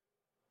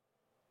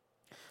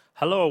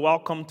Hello,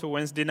 welcome to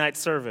Wednesday night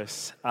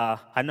service.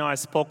 I know I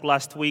spoke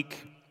last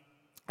week,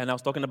 and I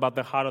was talking about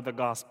the heart of the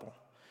gospel.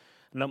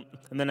 And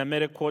then I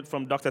made a quote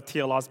from Dr.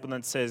 T.L. Osborne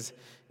that says,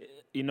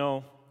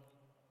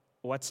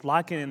 what's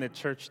lacking in the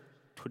church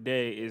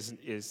today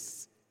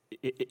is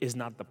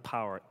not the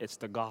power, it's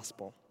the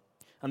gospel.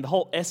 And the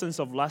whole essence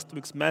of last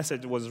week's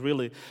message was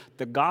really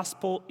the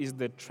gospel is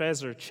the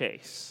treasure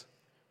chase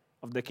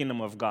of the kingdom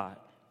of God,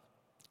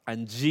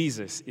 and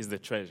Jesus is the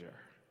treasure.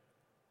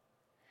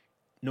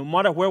 No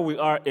matter where we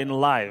are in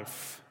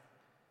life,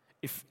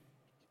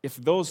 if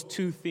those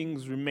two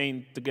things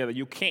remain together,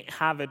 you can't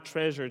have a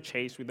treasure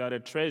chase without a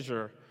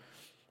treasure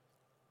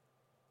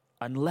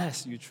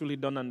unless you truly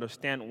don't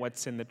understand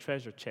what's in the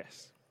treasure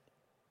chest.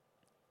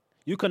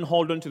 You can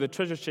hold on to the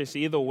treasure chest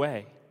either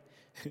way.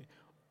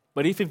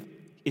 But if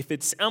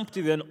it's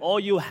empty, then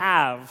all you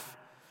have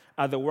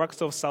are the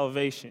works of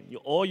salvation.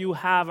 All you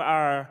have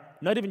are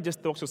not even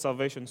just the works of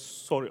salvation,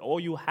 all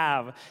you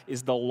have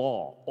is the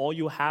law. All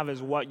you have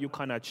is what you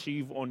can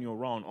achieve on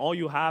your own. All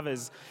you have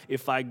is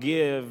if I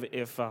give,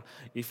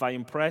 if I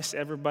impress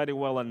everybody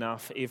well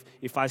enough,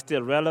 if I stay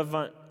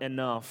relevant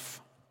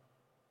enough.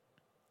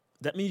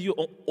 That means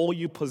all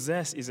you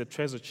possess is a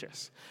treasure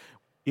chest.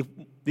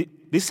 This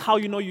is how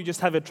you know you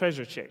just have a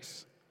treasure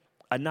chest.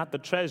 And not the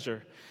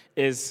treasure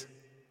is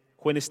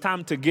when it's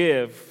time to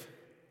give,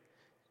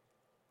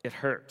 it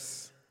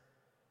hurts.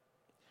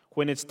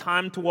 When it's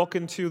time to walk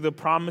into the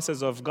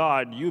promises of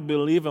God, you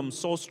believe them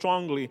so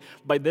strongly,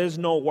 but there's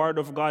no word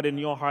of God in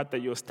your heart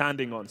that you're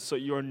standing on. So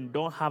you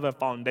don't have a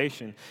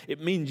foundation.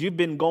 It means you've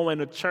been going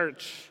to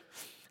church,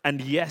 and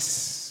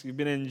yes, you've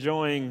been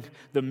enjoying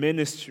the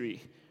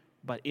ministry,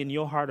 but in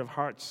your heart of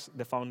hearts,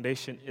 the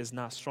foundation is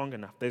not strong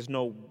enough. There's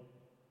no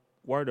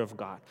word of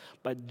God.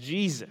 But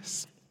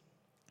Jesus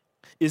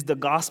is the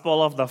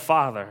gospel of the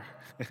Father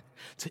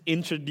to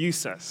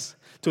introduce us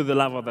to the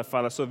love of the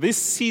Father. So this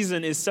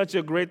season is such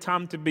a great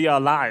time to be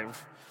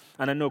alive.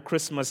 And I know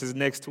Christmas is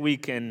next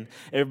week and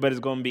everybody's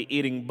going to be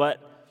eating,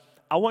 but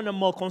I want to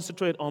more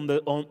concentrate on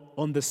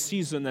the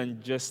season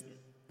than just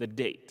the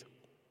date.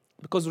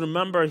 Because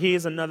remember,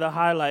 here's another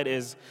highlight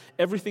is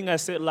everything I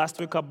said last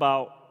week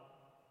about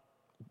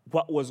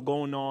what was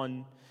going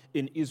on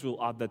in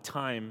Israel at the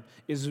time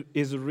is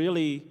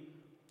really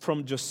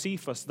from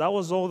Josephus. That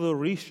was all the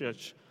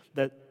research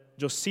that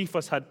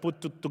Josephus had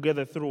put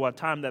together through a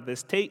time that the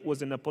state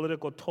was in a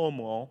political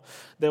turmoil.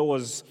 There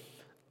was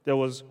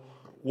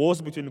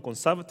wars between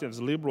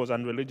conservatives, liberals,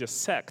 and religious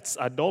sects,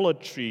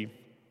 idolatry,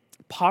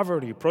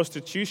 poverty,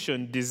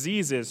 prostitution,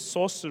 diseases,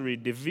 sorcery,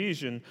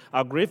 division,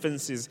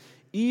 grievances,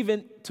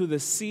 even to the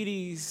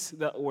cities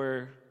that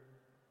were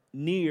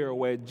near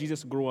where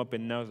Jesus grew up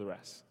in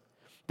Nazareth.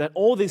 That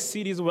all these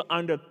cities were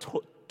under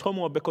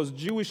turmoil because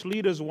Jewish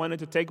leaders wanted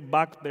to take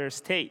back their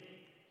state.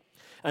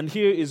 And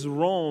here is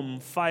Rome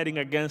fighting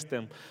against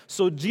them.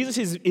 So Jesus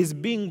is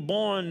being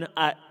born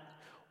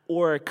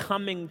or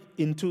coming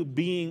into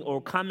being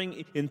or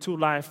coming into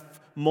life,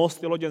 most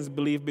theologians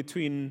believe,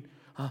 between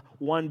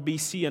 1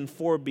 BC and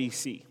 4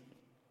 BC.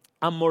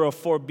 I'm more a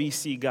 4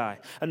 BC guy.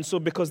 And so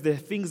because there are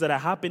things that are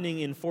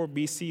happening in 4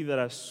 BC that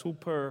are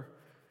super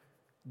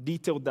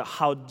detailed, that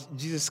how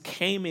Jesus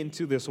came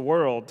into this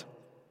world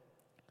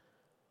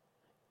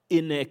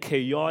in a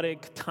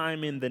chaotic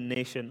time in the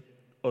nation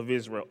of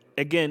Israel.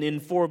 Again, in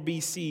 4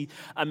 BC,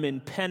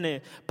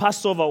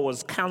 Passover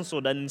was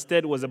canceled and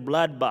instead was a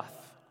bloodbath.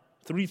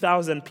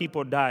 3,000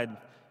 people died.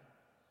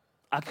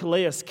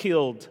 Archelaus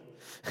killed,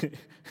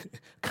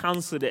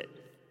 canceled it.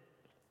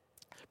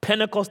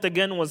 Pentecost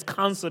again was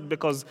canceled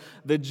because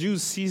the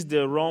Jews seized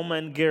the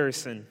Roman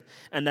garrison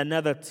and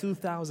another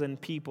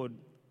 2,000 people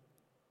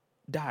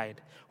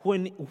died.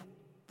 When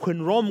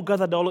Rome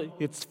gathered all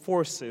its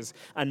forces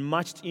and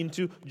marched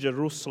into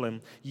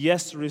Jerusalem,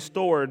 yes,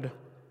 restored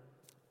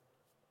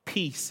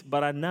peace,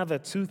 but another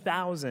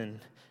 2,000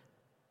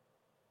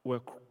 were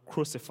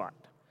crucified.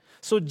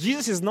 So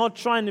Jesus is not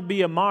trying to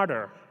be a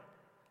martyr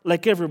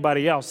like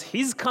everybody else.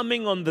 He's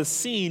coming on the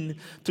scene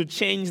to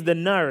change the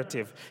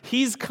narrative.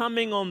 He's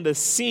coming on the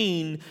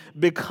scene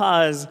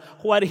because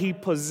what he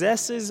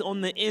possesses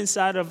on the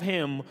inside of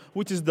him,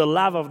 which is the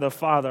love of the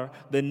Father,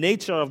 the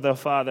nature of the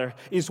Father,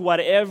 is what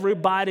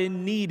everybody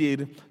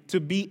needed to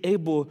be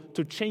able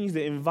to change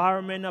the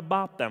environment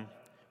about them.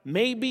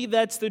 Maybe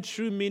that's the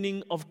true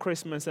meaning of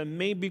Christmas, and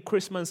maybe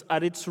Christmas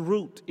at its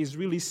root is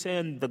really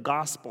saying the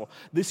gospel.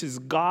 This is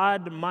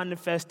God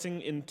manifesting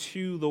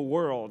into the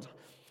world,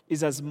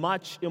 is as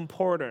much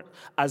important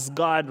as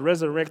God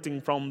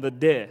resurrecting from the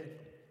dead.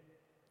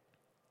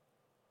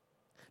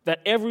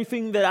 That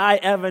everything that I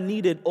ever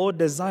needed or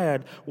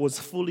desired was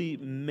fully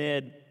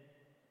made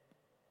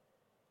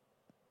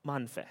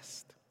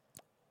manifest.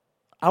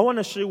 I want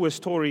to share you a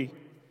story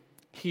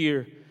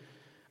here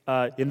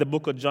in the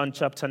book of John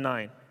chapter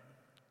 9.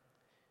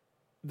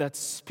 That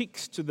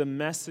speaks to the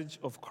message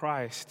of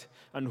Christ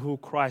and who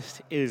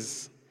Christ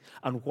is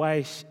and why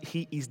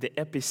he is the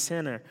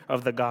epicenter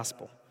of the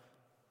gospel.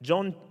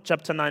 John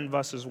chapter 9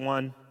 verses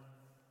 1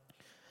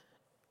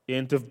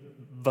 into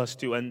verse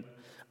 2.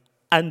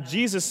 And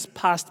Jesus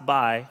passed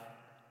by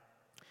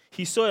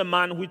he saw a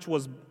man which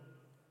was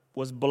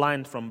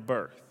blind from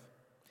birth.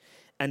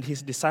 And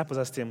his disciples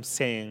asked him,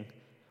 saying,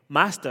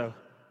 Master,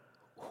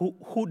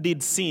 who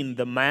did sin,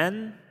 the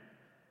man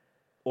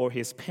or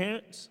his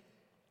parents,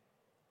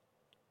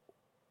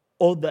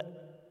 or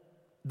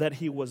that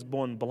he was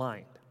born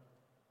blind?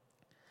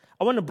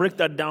 I want to break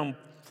that down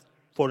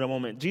for a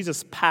moment.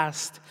 Jesus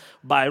passed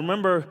by.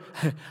 Remember,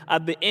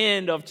 at the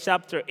end of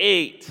chapter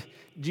 8,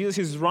 Jesus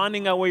is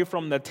running away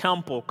from the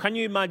temple. Can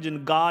you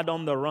imagine God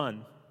on the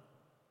run?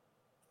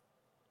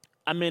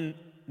 I mean,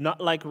 not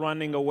like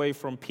running away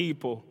from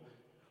people,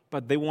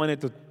 but they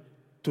wanted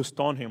to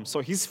stone him. So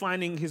he's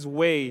finding his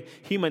way.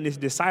 Him and his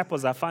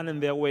disciples are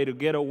finding their way to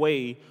get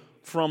away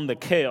from the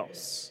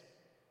chaos.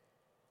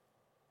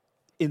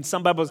 In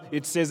some Bibles,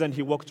 it says, and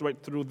he walked right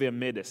through their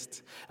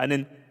midst. And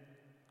then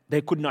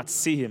they could not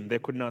see him. They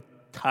could not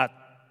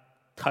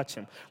touch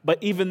him.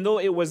 But even though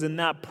it was in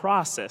that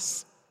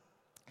process,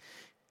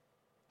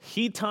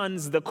 he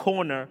turns the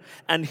corner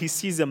and he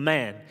sees a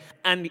man.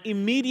 And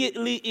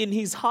immediately in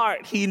his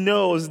heart, he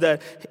knows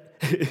that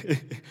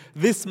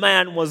this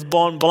man was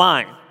born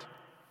blind.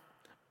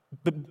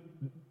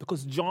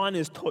 Because John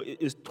is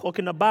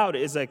talking about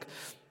it. It's like,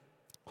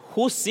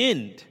 who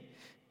sinned?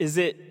 Is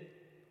it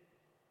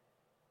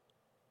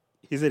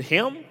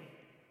him?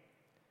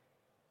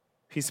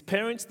 His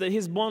parents that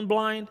he's born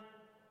blind?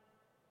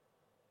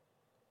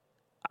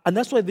 And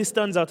that's why this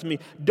stands out to me.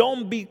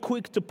 Don't be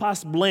quick to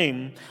pass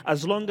blame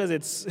as long as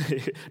it's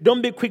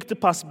don't be quick to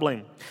pass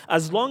blame.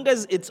 As long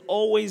as it's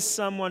always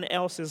someone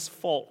else's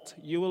fault,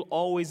 you will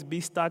always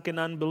be stuck in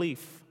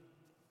unbelief.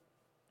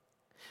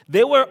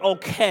 They were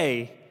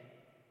okay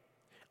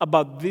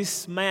about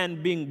this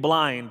man being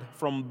blind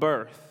from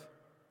birth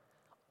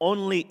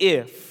only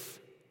if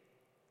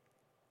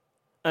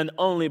and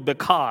only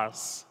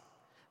because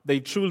they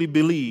truly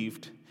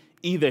believed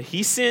either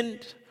he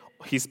sinned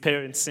or his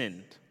parents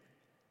sinned.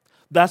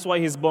 That's why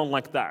he's born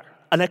like that.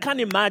 And I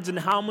can't imagine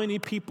how many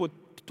people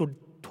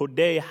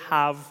today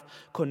have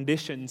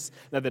conditions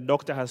that the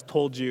doctor has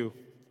told you,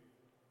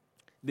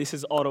 this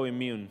is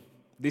autoimmune,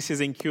 this is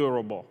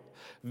incurable,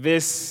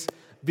 this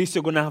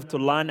you're going to have to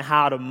learn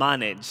how to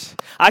manage.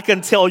 I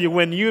can tell you,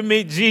 when you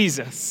meet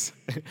Jesus,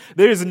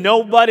 there is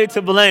nobody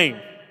to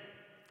blame,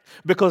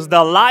 because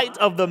the light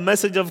of the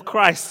message of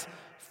Christ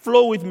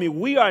flow with me.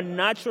 We are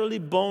naturally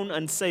born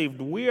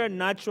unsaved. We are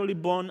naturally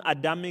born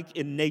Adamic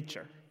in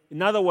nature.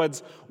 In other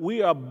words,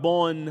 we are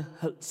born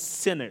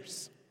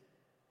sinners.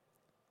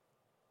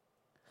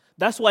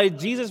 That's why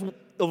Jesus,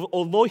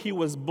 although he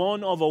was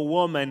born of a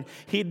woman,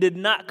 he did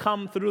not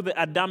come through the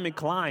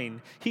Adamic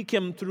line. He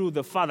came through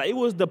the Father. It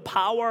was the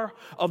power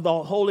of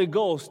the Holy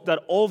Ghost that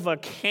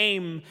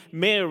overcame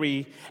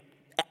Mary,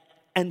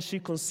 and she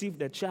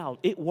conceived a child.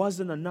 It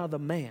wasn't another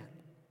man.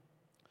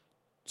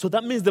 So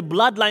that means the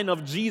bloodline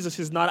of Jesus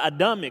is not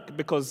Adamic,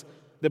 because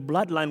the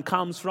bloodline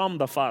comes from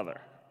the Father.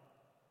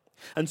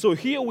 And so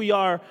here we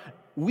are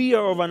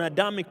of an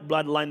Adamic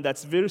bloodline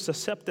that's very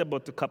susceptible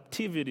to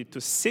captivity,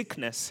 to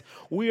sickness.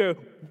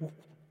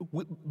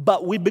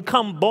 But we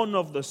become born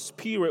of the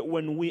Spirit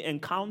when we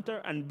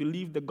encounter and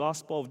believe the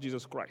gospel of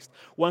Jesus Christ.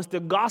 Once the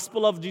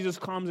gospel of Jesus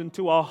comes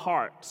into our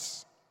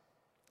hearts,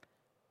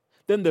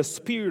 then the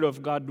Spirit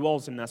of God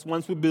dwells in us.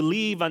 Once we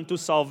believe unto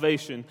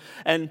salvation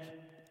and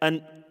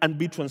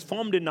be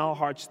transformed in our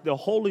hearts, the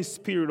Holy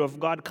Spirit of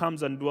God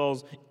comes and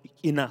dwells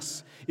in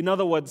us. In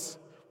other words,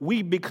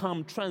 we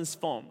become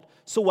transformed.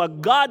 So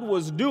what God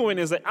was doing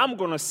is that I'm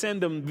going to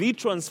send them the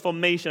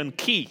transformation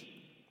key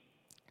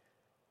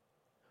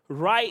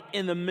right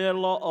in the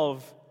middle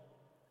of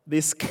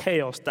this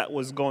chaos that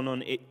was going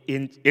on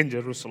in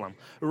Jerusalem.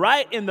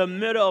 Right in the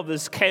middle of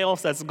this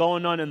chaos that's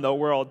going on in the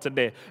world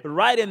today.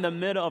 Right in the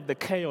middle of the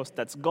chaos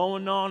that's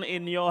going on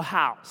in your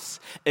house.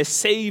 A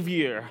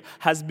Savior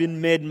has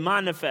been made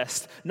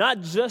manifest.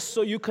 Not just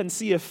so you can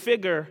see a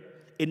figure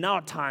in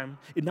our time.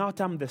 In our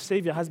time, the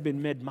Savior has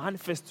been made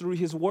manifest through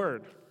His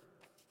Word.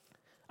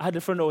 I had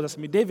a friend who was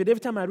asking me, David,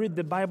 every time I read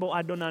the Bible,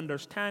 I don't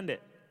understand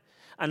it.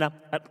 And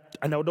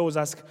I would always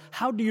ask,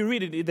 how do you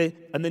read it?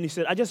 And then he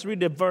said, I just read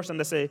the verse and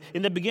they say,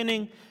 in the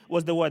beginning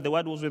was the Word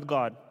was with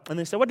God. And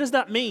they say, what does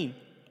that mean?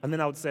 And then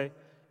I would say,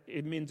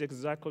 it means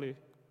exactly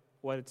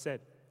what it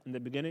said. In the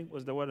beginning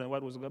was the Word and the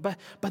Word was with God.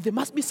 But there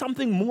must be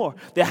something more.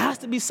 There has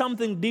to be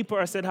something deeper.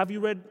 I said, have you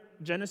read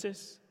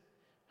Genesis?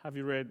 Have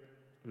you read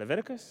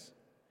Leviticus?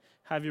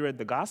 Have you read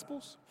the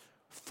Gospels?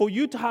 For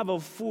you to have a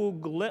full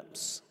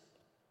glimpse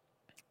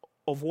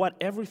of what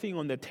everything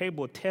on the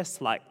table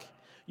tastes like,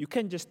 you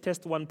can't just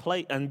test one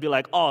plate and be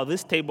like, oh,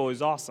 this table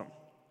is awesome.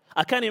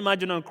 I can't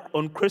imagine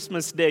on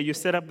Christmas Day, you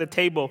set up the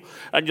table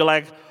and you're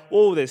like,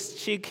 oh, there's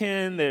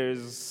chicken,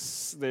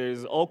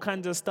 there's all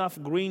kinds of stuff,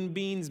 green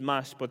beans,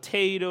 mashed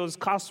potatoes,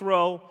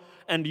 casserole,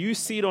 and you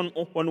sit on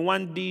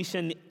one dish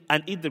and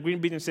eat the green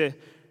beans and say,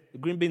 the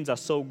green beans are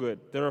so good,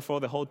 therefore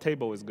the whole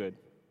table is good.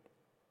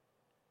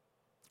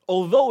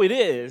 Although it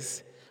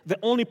is, the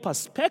only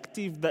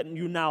perspective that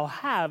you now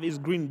have is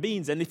green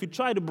beans. And if you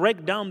try to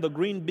break down the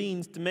green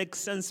beans to make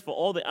sense for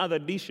all the other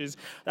dishes,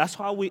 that's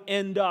how we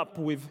end up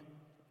with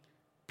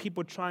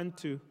people trying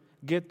to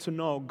get to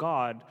know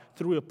God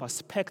through a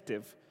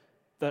perspective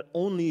that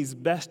only is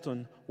based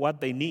on what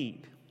they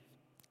need.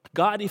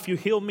 God, if you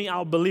heal me,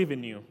 I'll believe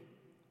in you.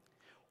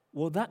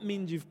 Well, that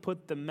means you've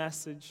put the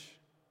message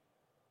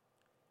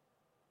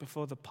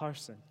before the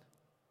person.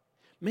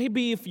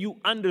 Maybe if you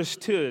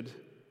understood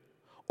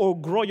or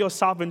grow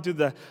yourself into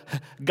the,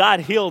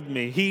 God healed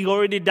me. He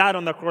already died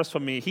on the cross for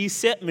me. He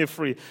set me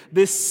free.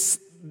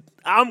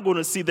 I'm going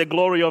to see the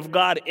glory of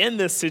God in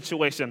this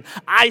situation.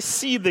 I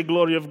see the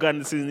glory of God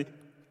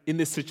in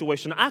this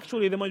situation.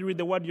 Actually, the more you read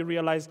the word, you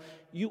realize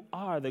you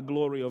are the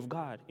glory of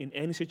God in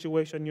any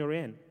situation you're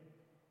in.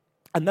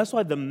 And that's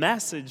why the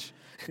message,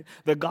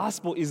 the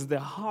gospel, is the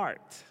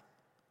heart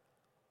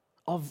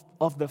of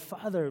the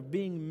Father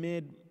being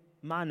made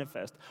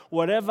manifest.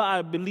 Whatever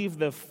I believe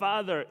the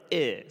Father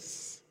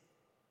is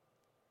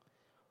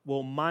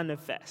will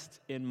manifest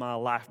in my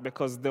life,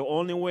 because the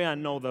only way I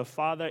know the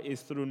Father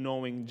is through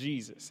knowing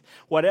Jesus.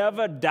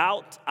 Whatever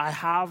doubt I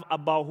have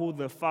about who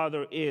the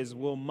Father is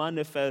will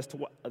manifest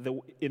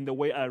in the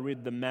way I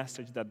read the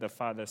message that the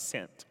Father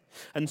sent.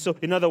 And so,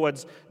 in other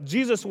words,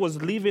 Jesus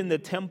was leaving the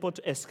temple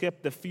to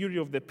escape the fury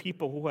of the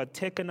people who had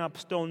taken up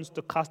stones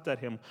to cast at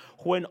him,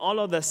 when all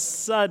of a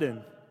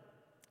sudden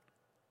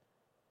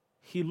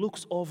he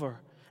looks over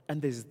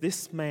and there's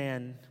this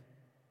man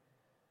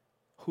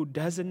who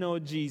doesn't know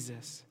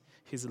Jesus.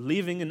 He's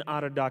living in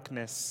utter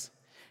darkness,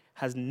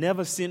 has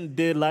never seen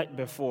daylight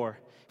before.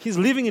 He's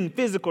living in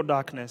physical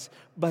darkness,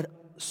 but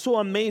so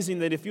amazing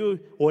that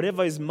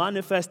whatever is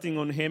manifesting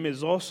on him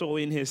is also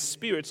in his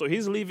spirit. So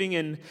he's living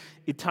in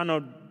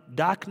eternal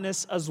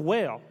darkness as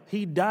well.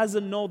 He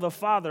doesn't know the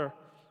Father.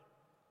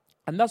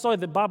 And that's why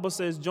the Bible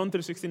says, John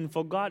 3:16,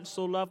 for God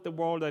so loved the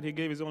world that he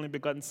gave his only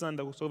begotten Son,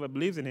 that whosoever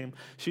believes in him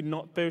should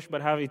not perish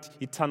but have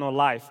eternal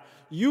life.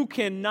 You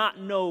cannot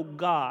know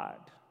God.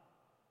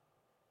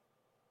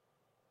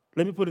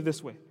 Let me put it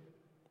this way.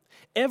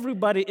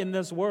 Everybody in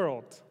this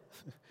world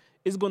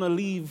is going to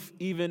leave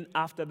even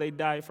after they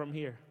die from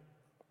here.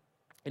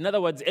 In other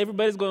words,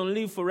 everybody's going to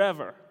live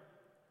forever.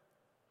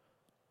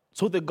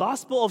 So the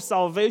gospel of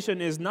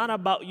salvation is not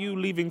about you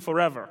living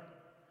forever.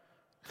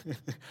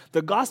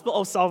 The gospel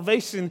of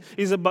salvation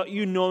is about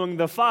you knowing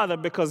the Father,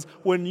 because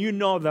when you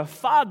know the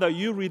Father,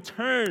 you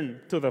return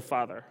to the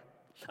Father.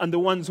 And the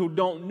ones who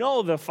don't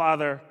know the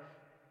Father,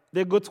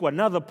 they go to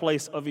another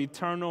place of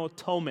eternal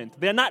torment.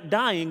 They're not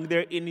dying,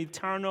 they're in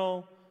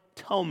eternal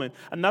torment.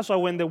 And that's why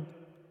when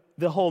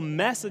the whole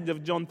message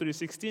of John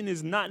 3:16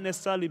 is not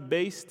necessarily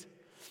based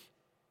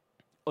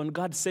on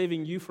God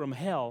saving you from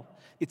hell.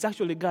 It's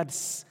actually God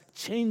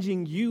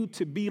changing you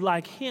to be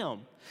like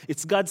him.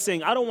 It's God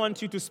saying, I don't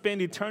want you to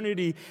spend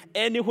eternity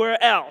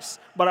anywhere else,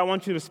 but I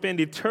want you to spend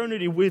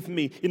eternity with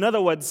me. In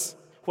other words,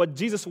 what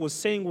Jesus was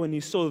saying when he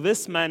saw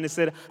this man, he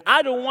said,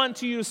 I don't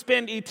want you to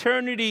spend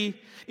eternity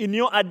in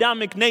your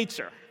Adamic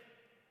nature.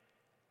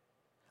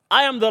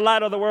 I am the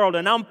light of the world,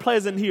 and I'm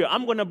present here.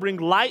 I'm going to bring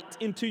light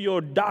into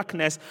your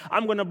darkness.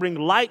 I'm going to bring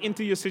light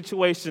into your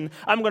situation.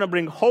 I'm going to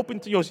bring hope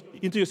into your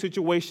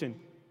situation.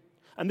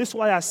 And this is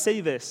why I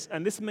say this,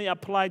 and this may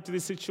apply to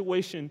this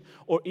situation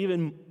or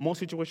even more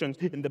situations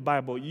in the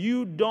Bible.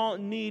 You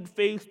don't need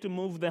faith to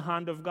move the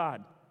hand of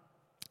God.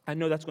 I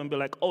know that's going to be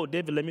like, oh,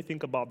 David, let me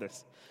think about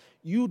this.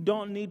 You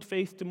don't need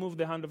faith to move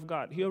the hand of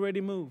God. He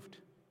already moved.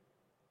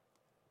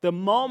 The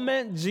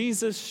moment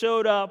Jesus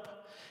showed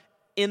up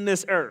in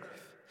this earth,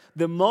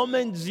 the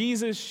moment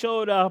Jesus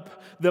showed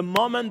up, the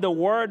moment the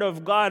Word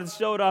of God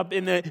showed up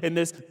in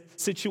this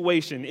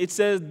situation, it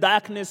says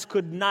darkness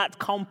could not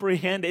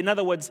comprehend. In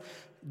other words,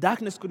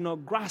 darkness could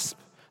not grasp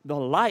the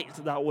light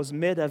that was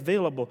made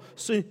available.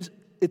 So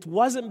it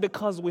wasn't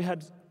because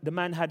the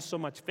man had so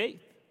much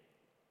faith.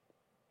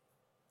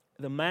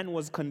 The man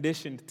was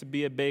conditioned to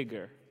be a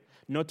beggar,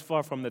 not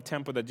far from the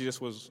temple that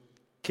Jesus was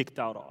kicked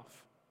out of.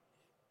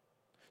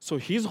 So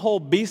his whole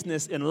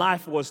business in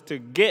life was to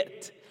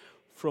get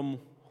from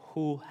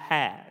who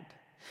had.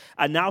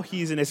 And now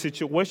he's in a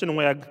situation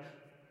where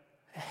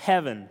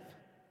heaven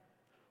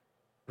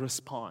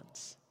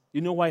responds.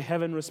 You know why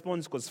heaven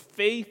responds? Because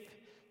faith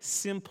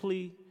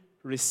simply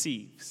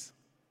receives.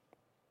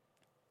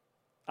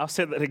 I'll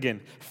say that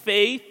again.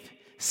 Faith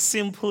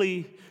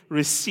simply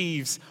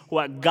receives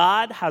what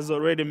God has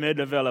already made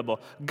available.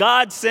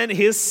 God sent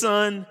his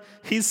son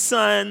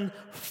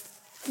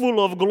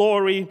full of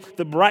glory,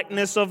 the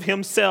brightness of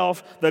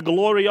himself, the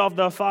glory of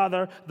the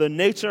Father, the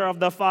nature of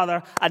the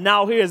Father. And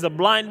now here is a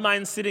blind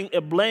man sitting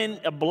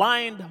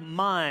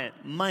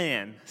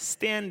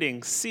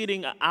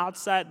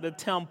outside the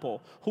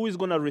temple, who is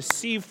going to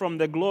receive from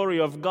the glory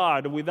of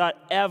God without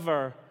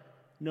ever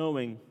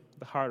knowing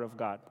the heart of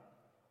God.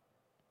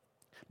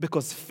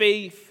 Because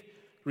faith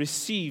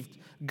received.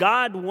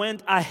 God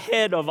went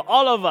ahead of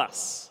all of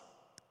us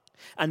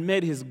and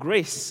made his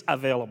grace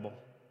available.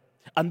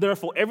 And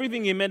therefore,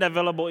 everything he made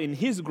available in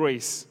his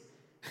grace,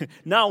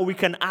 now we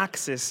can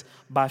access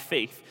by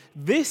faith.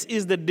 This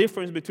is the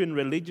difference between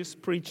religious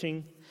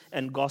preaching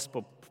and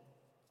gospel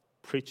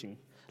preaching.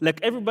 Like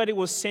everybody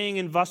was saying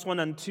in verse 1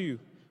 and 2,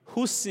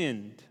 who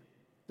sinned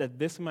that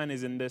this man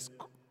is in this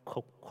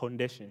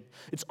condition.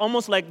 It's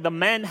almost like the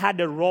man had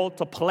a role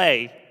to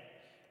play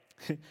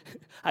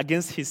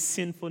against his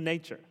sinful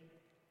nature.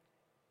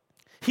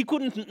 He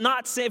couldn't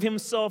not save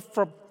himself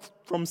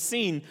from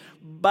sin,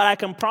 but I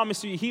can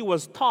promise you he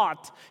was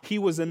taught he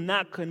was in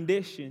that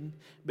condition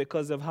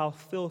because of how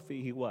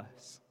filthy he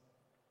was.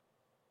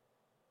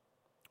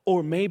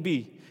 Or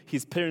maybe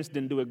his parents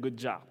didn't do a good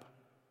job.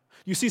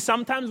 You see,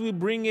 sometimes we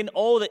bring in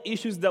all the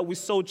issues that we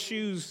so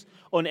choose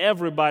on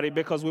everybody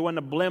because we want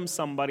to blame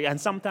somebody,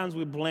 and sometimes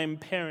we blame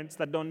parents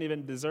that don't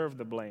even deserve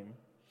the blame.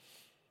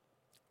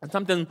 And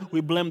sometimes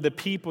we blame the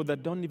people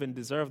that don't even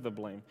deserve the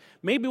blame.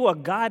 Maybe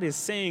what God is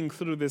saying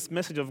through this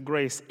message of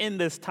grace in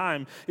this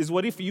time is,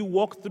 what if you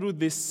walk through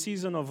this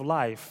season of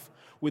life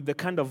with the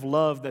kind of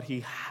love that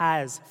He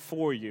has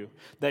for you,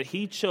 that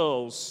He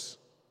chose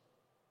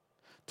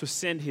to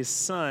send His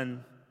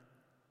Son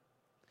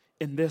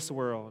in this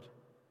world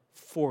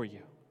for you.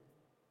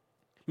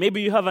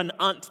 Maybe you have an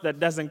aunt that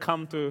doesn't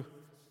come to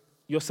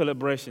your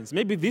celebrations.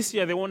 Maybe this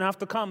year they won't have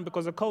to come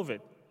because of COVID.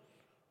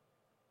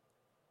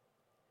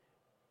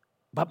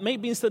 But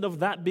maybe instead of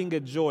that being a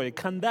joy,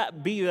 can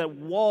that be that,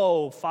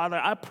 whoa,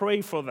 Father, I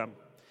pray for them.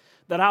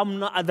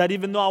 That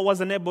even though I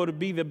wasn't able to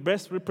be the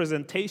best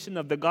representation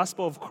of the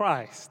gospel of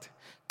Christ,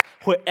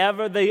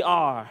 wherever they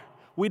are,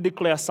 we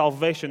declare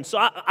salvation. So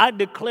I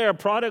declare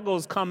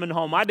prodigals coming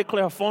home. I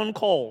declare phone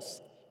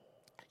calls.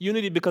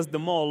 Unity, because the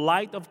more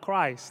light of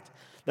Christ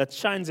that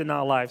shines in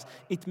our lives,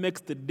 it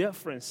makes the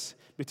difference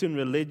between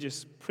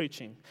religious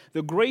preaching.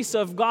 The grace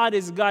of God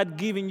is God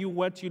giving you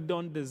what you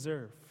don't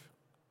deserve.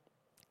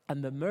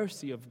 And the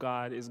mercy of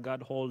God is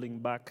God holding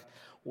back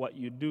what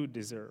you do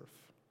deserve.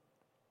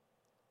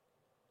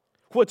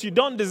 What you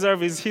don't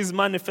deserve is His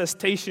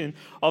manifestation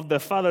of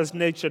the Father's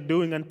nature,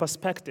 doing, and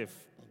perspective.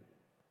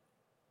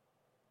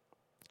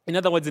 In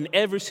other words, in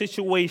every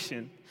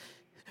situation,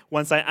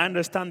 once I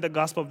understand the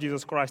gospel of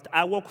Jesus Christ,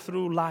 I walk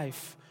through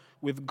life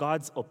with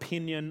God's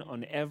opinion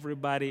on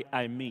everybody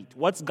I meet.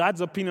 What's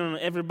God's opinion on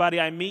everybody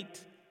I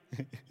meet?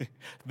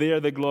 They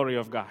are the glory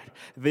of God.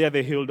 They are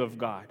the healed of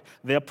God.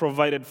 They are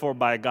provided for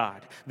by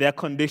God. Their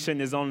condition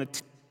is only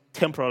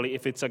temporarily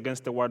if it's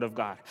against the word of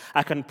God.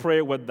 I can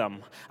pray with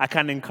them. I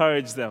can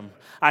encourage them.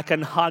 I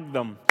can hug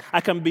them.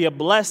 I can be a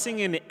blessing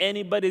in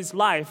anybody's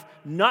life,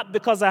 not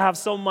because I have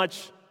so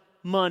much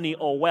money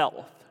or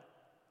wealth,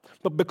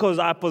 but because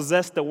I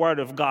possess the word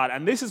of God.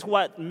 And this is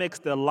what makes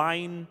the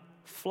line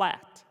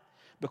flat.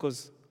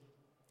 Because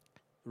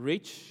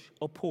rich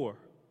or poor,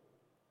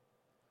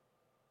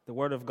 the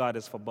word of God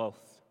is for both.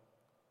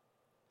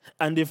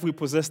 And if we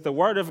possess the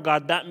word of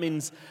God, that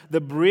means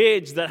the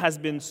bridge that has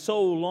been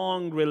so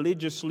long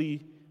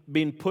religiously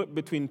being put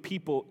between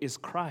people is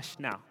crushed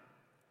now.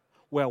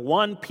 We're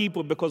one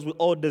people because we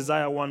all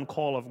desire one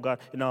call of God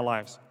in our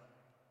lives.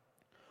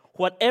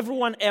 What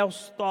everyone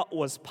else thought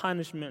was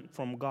punishment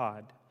from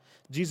God,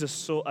 Jesus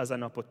saw as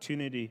an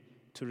opportunity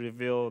to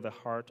reveal the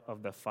heart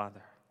of the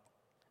Father.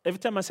 Every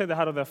time I say the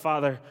heart of the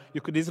Father,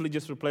 you could easily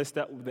just replace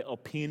that with the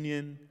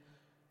opinion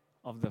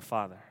of the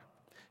Father.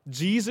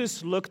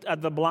 Jesus looked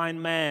at the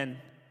blind man,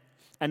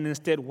 and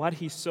instead what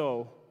he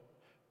saw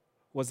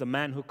was a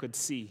man who could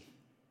see,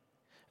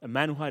 a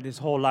man who had his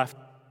whole life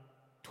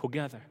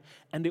together.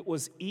 And it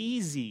was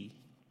easy,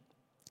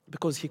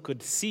 because he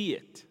could see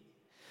it,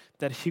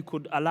 that he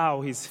could allow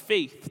his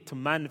faith to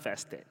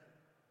manifest it.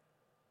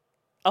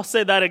 I'll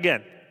say that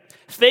again.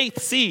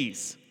 Faith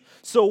sees.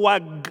 So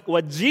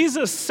what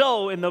Jesus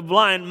saw in the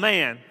blind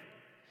man,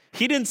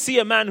 He didn't see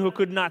a man who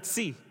could not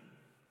see.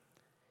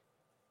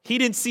 He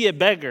didn't see a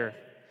beggar.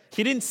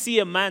 He didn't see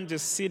a man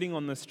just sitting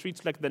on the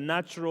streets like the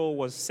natural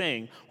was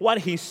saying. What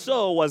he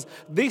saw was,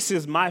 this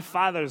is my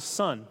Father's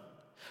son.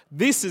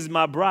 This is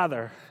my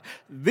brother.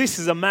 This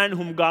is a man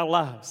whom God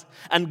loves.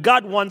 And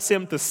God wants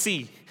him to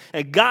see.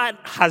 And God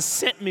has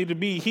sent me to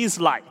be His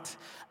light.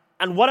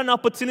 And what an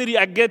opportunity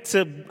I get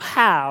to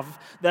have,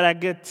 that I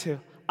get to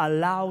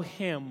allow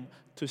him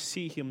to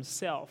see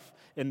himself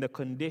in the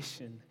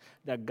condition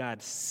that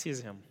God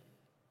sees him.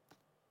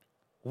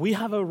 We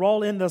have a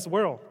role in this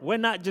world. We're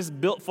not just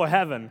built for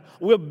heaven.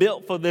 We're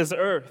built for this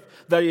earth.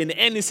 That in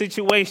any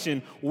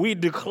situation, we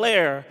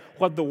declare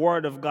what the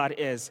Word of God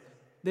is.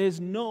 There's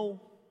no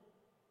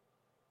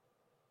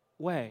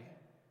way,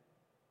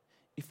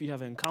 if you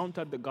have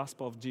encountered the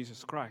gospel of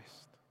Jesus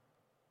Christ,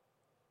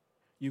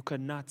 you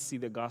cannot see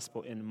the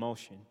gospel in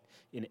motion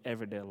in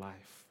everyday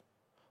life.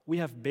 We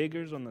have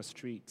beggars on the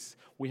streets.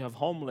 We have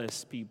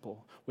homeless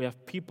people. We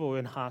have people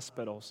in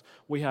hospitals.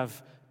 We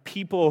have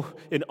people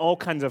in all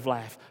kinds of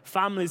life.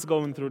 Families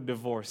going through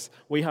divorce.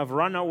 We have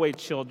runaway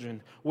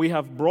children. We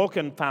have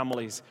broken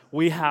families.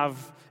 We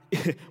have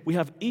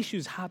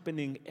issues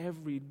happening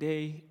every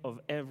day of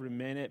every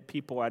minute.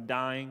 People are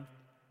dying.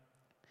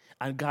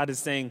 And God is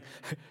saying,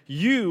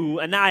 you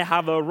and I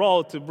have a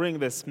role to bring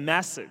this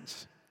message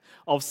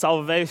of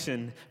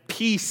salvation,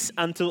 peace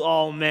unto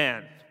all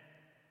men.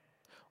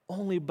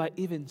 Only by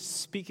even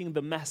speaking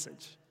the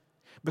message,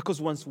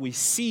 Because once we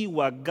see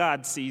what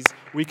God sees,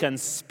 we can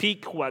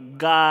speak what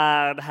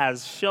God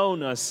has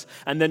shown us,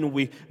 and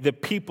then the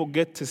people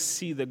get to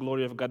see the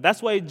glory of God.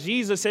 That's why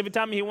Jesus, every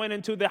time he went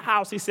into the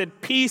house, he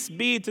said, "Peace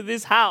be to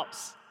this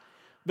house."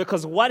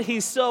 Because what he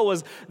saw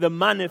was the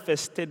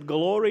manifested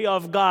glory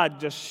of God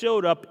just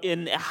showed up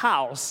in a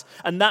house.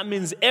 And that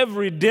means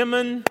every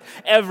demon,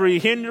 every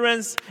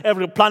hindrance,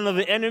 every plan of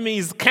the enemy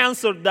is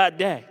canceled that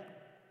day.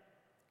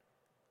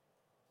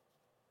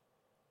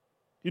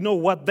 You know,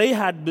 what they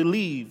had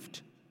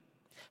believed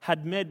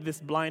had made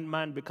this blind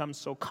man become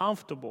so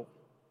comfortable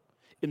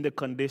in the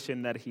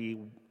condition that he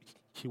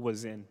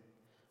was in.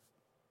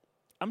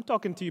 I'm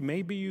talking to you,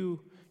 maybe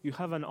you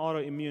have an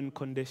autoimmune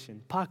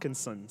condition,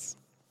 Parkinson's.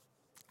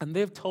 And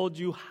they've told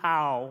you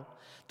how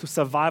to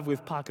survive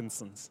with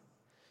Parkinson's.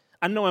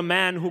 I know a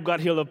man who got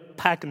healed of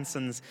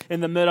Parkinson's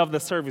in the middle of the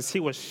service. He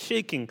was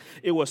shaking.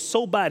 It was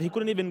so bad, he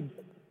couldn't even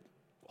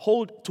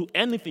hold to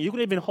anything. He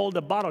couldn't even hold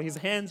the bottle. His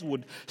hands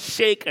would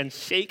shake and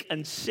shake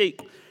and shake.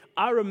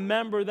 I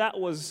remember that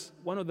was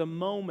one of the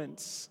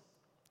moments,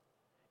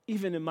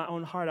 even in my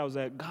own heart, I was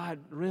like, God,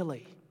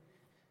 really?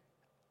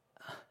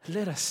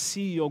 Let us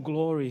see your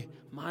glory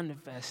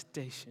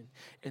manifestation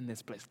in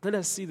this place. Let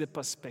us see the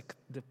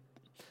perspective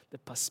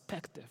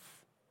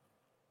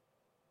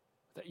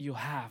that you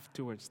have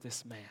towards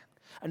this man.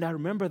 And I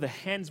remember the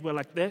hands were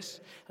like this,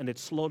 and it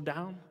slowed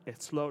down,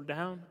 it slowed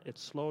down, it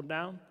slowed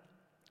down,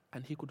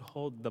 and he could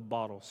hold the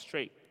bottle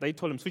straight. They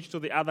told him, switch to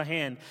the other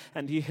hand,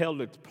 and he held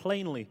it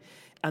plainly.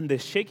 And the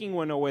shaking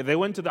went away. They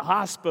went to the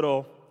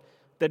hospital.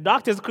 The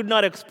doctors could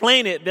not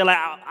explain it. They're like,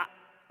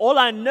 all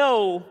I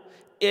know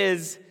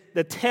is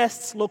the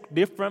tests look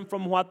different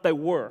from what they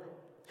were.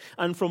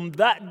 And from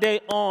that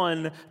day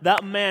on,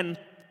 that man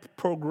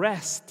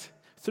progressed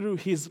through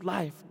his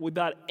life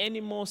without any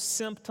more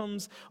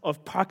symptoms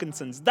of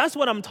Parkinson's. That's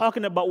what I'm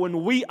talking about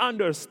when we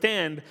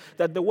understand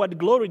that the word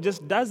glory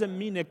just doesn't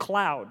mean a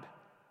cloud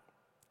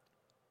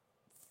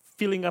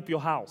filling up your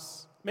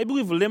house. Maybe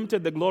we've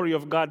limited the glory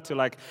of God to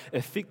like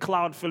a thick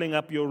cloud filling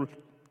up your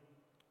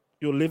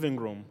living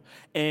room.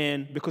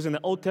 And because in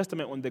the Old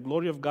Testament, when the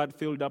glory of God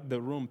filled up the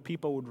room,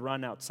 people would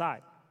run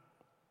outside.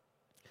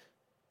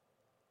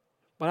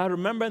 But I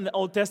remember in the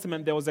Old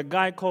Testament, there was a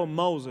guy called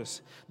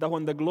Moses, that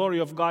when the glory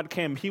of God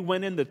came, he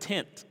went in the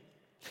tent.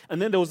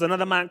 And then there was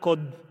another man called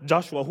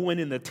Joshua who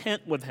went in the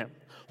tent with him.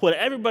 While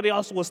everybody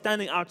else was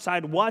standing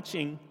outside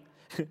watching,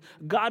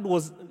 God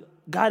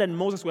and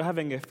Moses were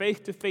having a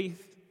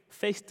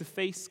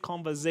face-to-face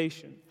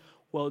conversation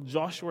while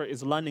Joshua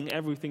is learning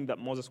everything that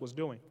Moses was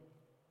doing.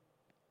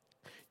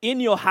 In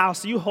your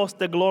house, you host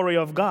the glory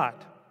of God.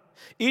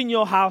 In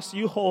your house,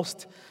 you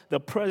host the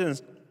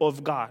presence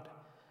of God.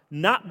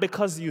 Not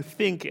because you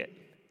think it.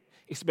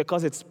 It's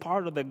because it's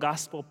part of the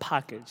gospel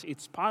package.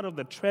 It's part of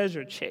the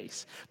treasure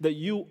chase that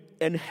you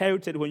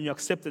inherited when you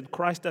accepted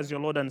Christ as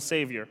your Lord and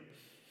Savior.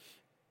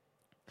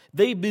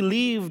 They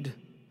believed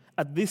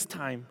at this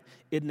time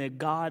in a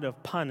God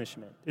of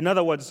punishment. In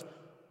other words,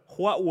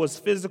 what was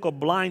physical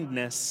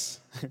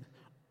blindness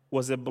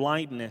was a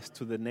blindness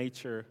to the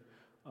nature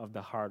of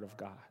the heart of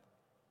God.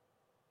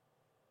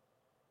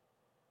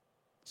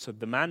 So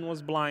the man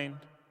was blind.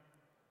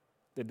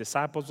 The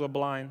disciples were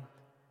blind.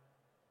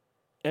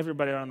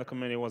 Everybody around the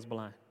community was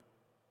blind.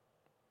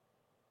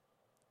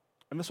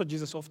 And that's what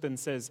Jesus often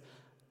says.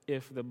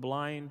 If the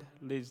blind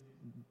leads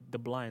the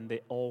blind, they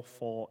all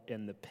fall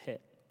in the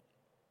pit.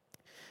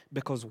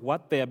 Because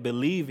what they're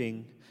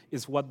believing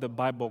is what the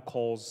Bible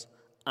calls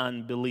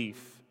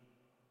unbelief.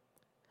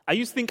 I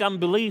used to think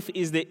unbelief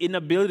is the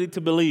inability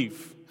to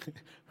believe.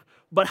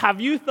 But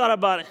have you thought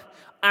about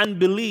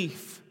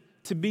unbelief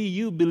to be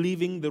you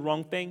believing the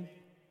wrong thing?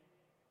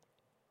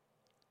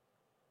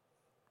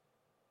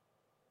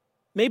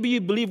 Maybe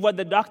you believe what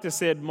the doctor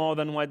said more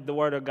than what the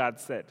Word of God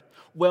said.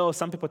 Well,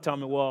 some people tell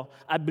me, well,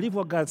 I believe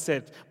what God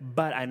said,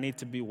 but I need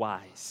to be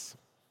wise.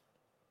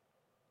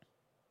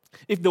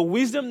 If the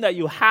wisdom that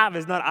you have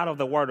is not out of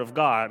the Word of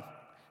God,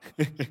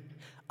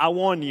 I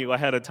warn you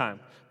ahead of time,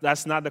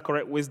 that's not the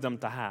correct wisdom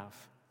to have.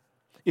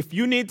 If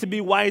you need to be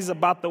wise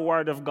about the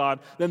Word of God,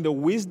 then the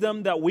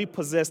wisdom that we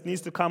possess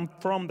needs to come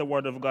from the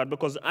Word of God,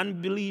 because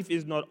unbelief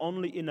is not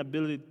only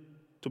inability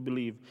to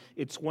believe,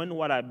 it's when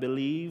what I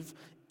believe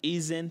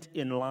isn't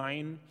in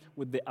line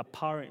with the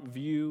apparent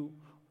view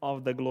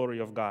of the glory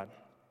of God.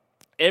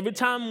 Every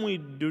time we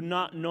do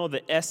not know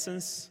the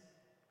essence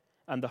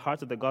and the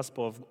heart of the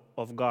gospel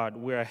of God,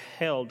 we are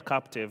held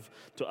captive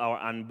to our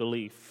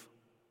unbelief.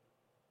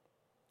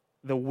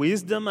 The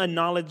wisdom and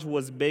knowledge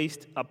was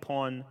based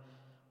upon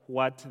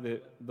what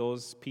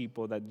those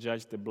people that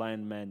judged the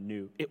blind man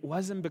knew. It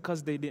wasn't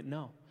because they didn't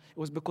know. It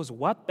was because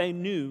what they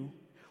knew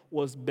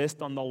was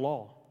based on the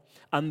law.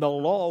 And the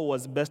law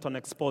was based on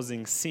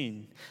exposing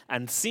sin.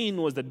 And sin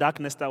was the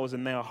darkness that was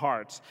in their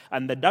hearts.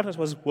 And the darkness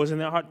was in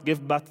their heart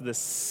gave birth to the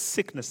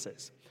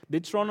sicknesses.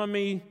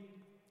 Deuteronomy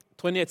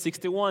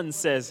 28:61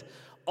 says,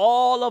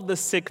 all of the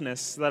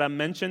sickness that are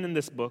mentioned in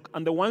this book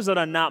and the ones that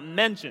are not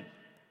mentioned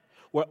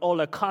were all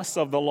a curse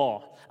of the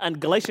law. And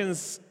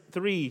Galatians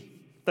 3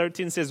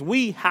 13 says,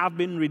 we have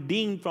been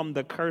redeemed from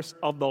the curse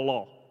of the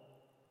law.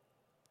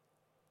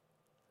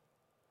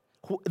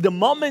 The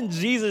moment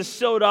Jesus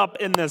showed up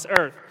in this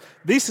earth,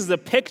 this is a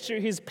picture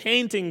he's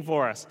painting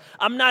for us.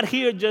 I'm not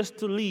here just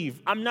to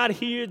leave. I'm not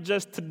here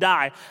just to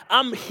die.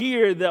 I'm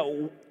here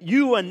that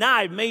you and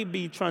I may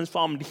be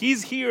transformed.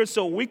 He's here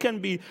so we can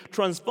be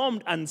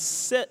transformed and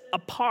set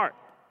apart.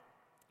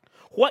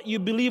 What you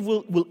believe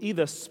will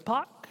either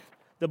spark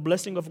the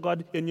blessing of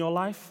God in your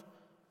life,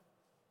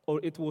 or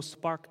it will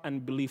spark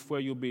unbelief where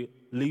you'll be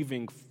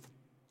living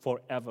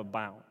forever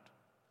bound.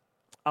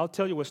 I'll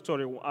tell you a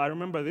story. I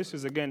remember this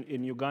is again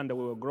in Uganda.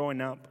 We were growing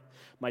up.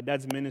 My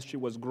dad's ministry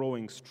was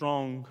growing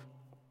strong,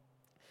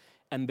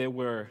 and there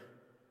were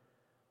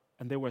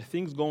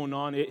things going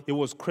on. It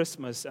was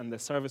Christmas, and the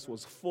service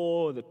was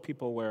full. The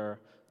people were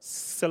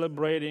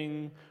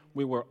celebrating.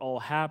 We were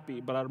all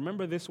happy. But I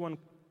remember this one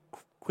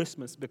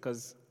Christmas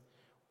because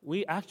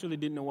we actually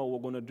didn't know what we were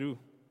going to do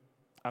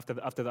after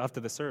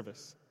the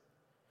service.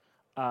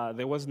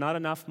 There was not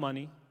enough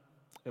money.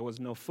 There was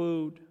no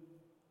food.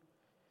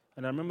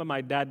 And I remember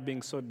my dad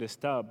being so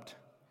disturbed.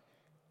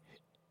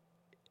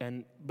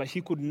 But he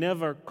could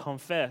never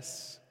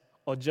confess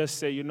or just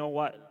say, you know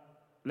what,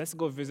 let's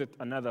go visit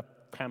another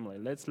family.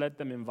 Let's let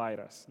them invite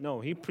us.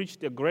 No, he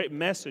preached a great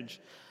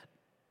message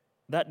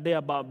that day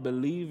about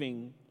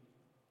believing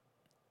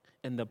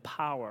in the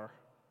power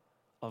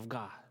of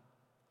God.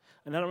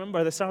 And I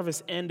remember the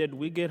service ended,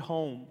 we get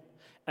home,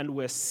 and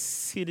we're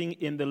sitting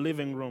in the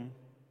living room.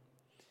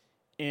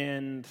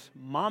 And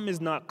mom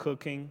is not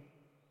cooking.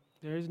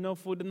 There is no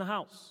food in the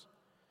house.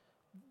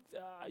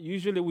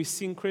 Usually we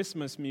sing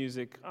Christmas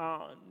music.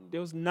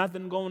 There was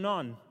nothing going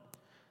on.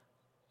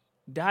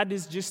 Dad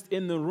is just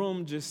in the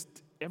room,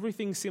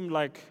 everything seemed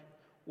like,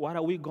 what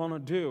are we going to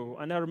do?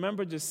 And I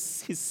remember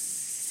just he's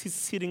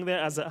sitting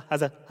there as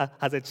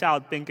a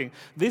child thinking,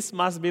 this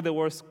must be the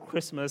worst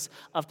Christmas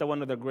after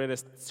one of the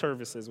greatest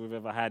services we've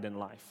ever had in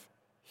life.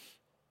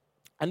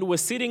 And we're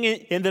sitting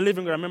in the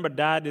living room. I remember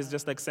Dad is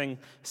just like saying,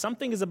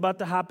 something is about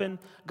to happen.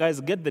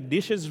 Guys, get the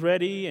dishes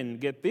ready and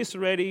get this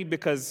ready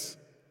because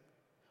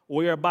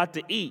we're about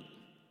to eat.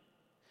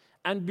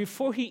 And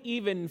before he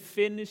even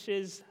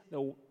finishes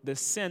the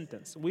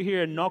sentence, we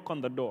hear a knock on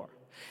the door.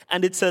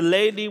 And it's a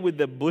lady with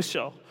a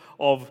bushel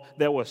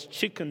there was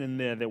chicken in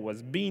there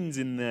was beans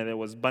in there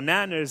was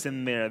bananas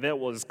in there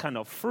was kind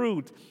of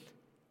fruit.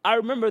 I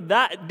remember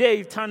that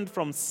day turned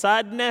from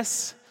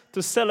sadness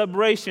to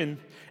celebration.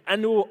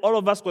 And all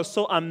of us were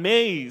so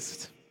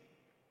amazed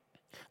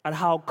at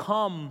how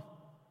calm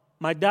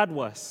my dad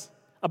was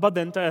about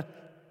the entire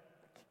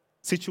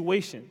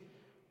situation.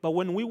 But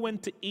when we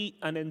went to eat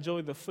and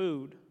enjoy the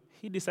food,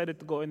 he decided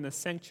to go in the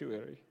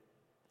sanctuary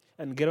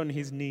and get on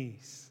his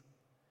knees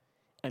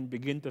and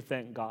begin to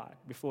thank God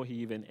before he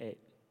even ate.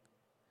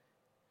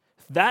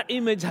 That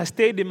image has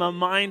stayed in my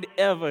mind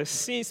ever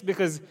since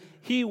because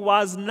he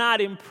was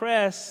not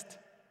impressed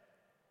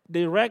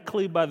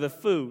directly by the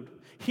food.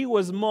 He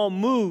was more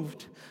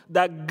moved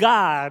that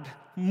God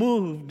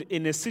moved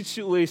in a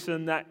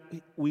situation that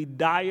we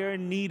dire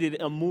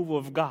needed a move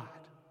of God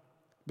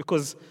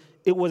because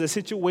it was a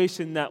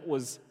situation that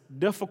was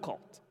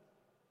difficult.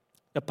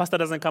 The pastor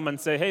doesn't come and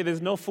say, hey,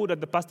 there's no food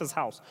at the pastor's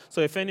house.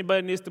 So if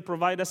anybody needs to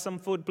provide us some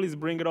food, please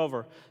bring it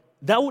over.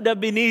 That would have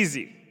been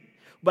easy.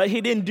 But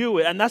he didn't do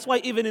it. And that's why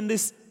even in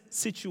this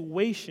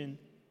situation,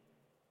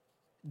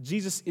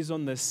 Jesus is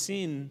on the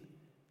scene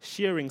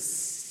sharing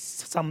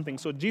something.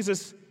 So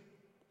Jesus,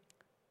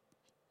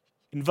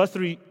 in verse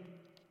 3,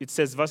 it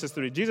says, verses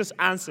 3, Jesus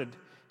answered,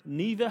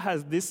 neither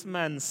has this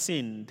man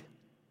sinned,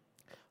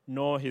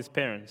 nor his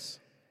parents,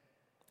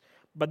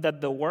 but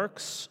that the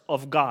works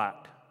of God,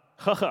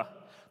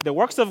 the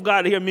works of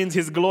God here means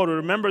his glory.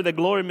 Remember, the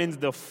glory means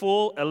the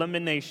full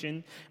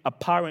elimination,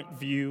 apparent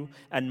view,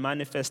 and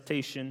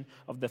manifestation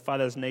of the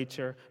Father's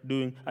nature,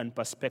 doing, and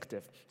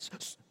perspective.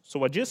 So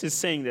what Jesus is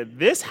saying that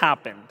this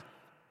happened,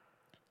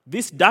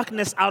 this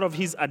darkness out of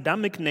his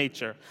Adamic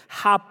nature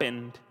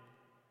happened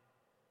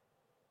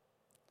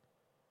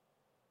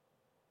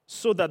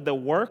so that the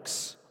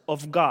works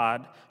of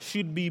God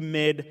should be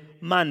made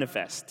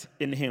manifest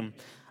in him.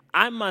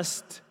 I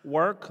must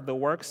work the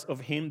works of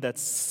him that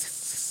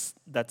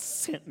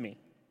sent me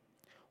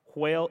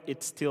while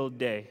it's still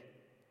day.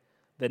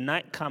 The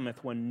night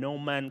cometh when no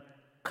man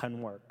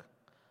can work.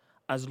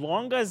 As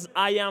long as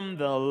I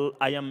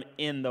am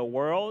in the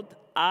world,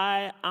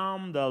 I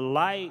am the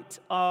light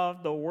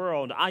of the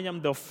world. I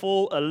am the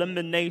full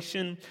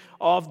illumination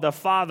of the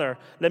Father.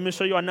 Let me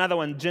show you another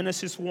one.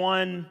 Genesis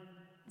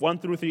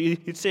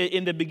 1:1-3. It says,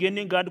 in the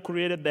beginning God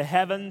created the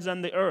heavens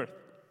and the earth.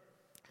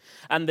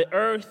 And the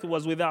earth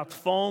was without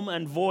form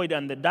and void,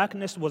 and the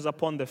darkness was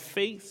upon the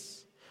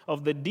face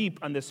of the deep,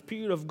 and the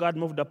Spirit of God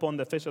moved upon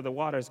the face of the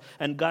waters.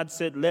 And God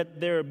said, let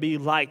there be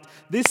light.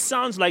 This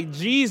sounds like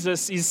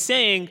Jesus is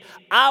saying,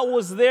 I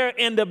was there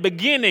in the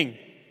beginning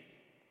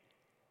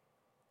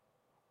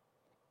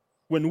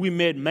when we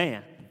made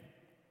man.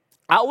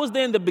 I was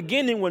there in the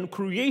beginning when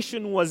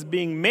creation was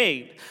being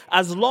made.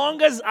 As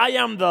long as I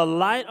am the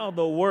light of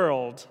the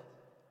world,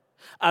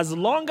 As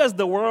long as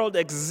the world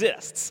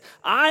exists,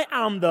 I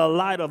am the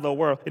light of the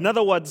world. In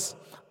other words,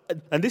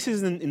 and this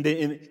is in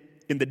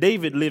the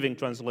David Living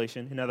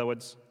Translation, in other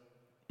words,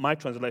 my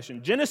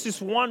translation. Genesis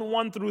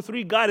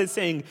 1:1-3, God is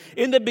saying,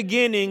 in the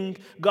beginning,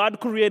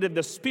 God created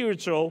the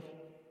spiritual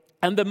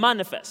and the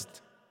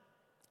manifest.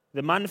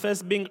 The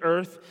manifest being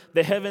earth,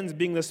 the heavens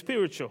being the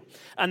spiritual.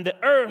 And the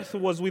earth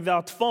was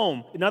without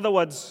form. In other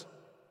words,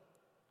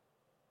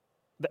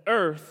 the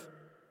earth,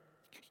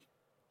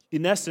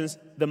 in essence,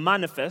 the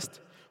manifest,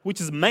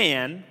 which is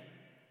man,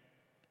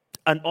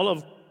 and all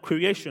of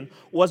creation,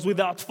 was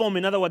without form.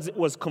 In other words, it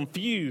was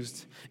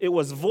confused. It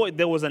was void.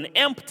 There was an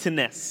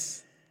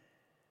emptiness.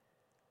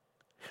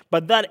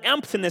 But that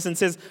emptiness, and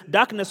says,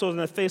 darkness was in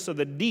the face of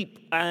the deep.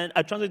 And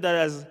I translate that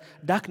as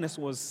darkness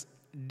was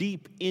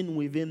deep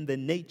within the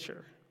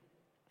nature.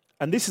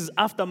 And this is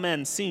after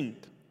man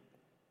sinned.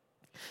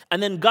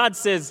 And then God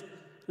says,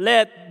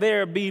 let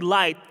there be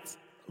light.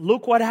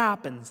 Look what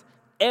happens.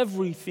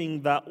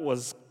 Everything that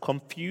was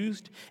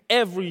confused,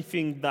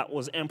 everything that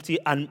was empty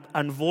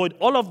and void,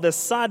 all of the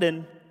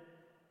sudden,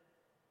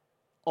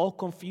 all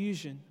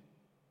confusion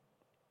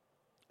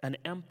and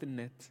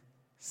emptiness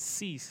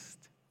ceased.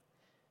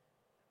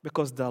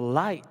 Because the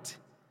light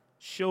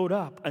showed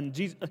up. And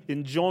Jesus,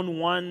 in John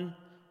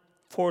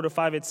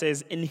 1:4-5, it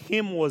says, in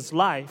him was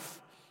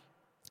life,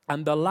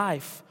 and the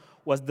life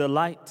was the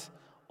light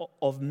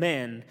of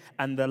men,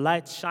 and the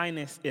light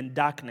shineth in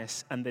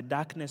darkness, and the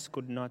darkness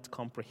could not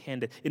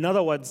comprehend it. In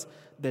other words,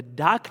 the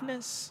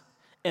darkness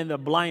and the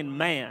blind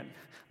man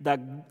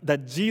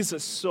that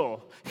Jesus saw,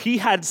 he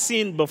had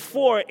seen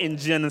before in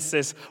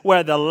Genesis,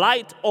 where the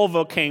light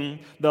overcame,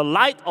 the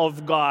light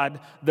of God,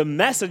 the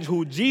message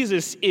who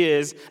Jesus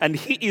is, and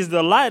he is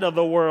the light of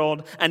the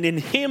world, and in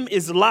him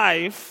is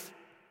life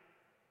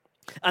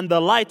and the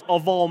light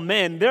of all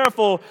men.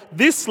 Therefore,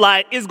 this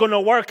light is going to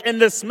work in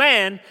this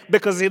man,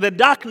 because the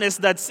darkness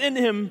that's in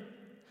him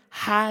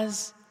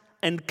has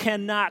and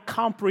cannot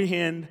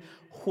comprehend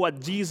what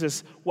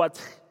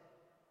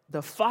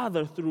the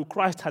Father through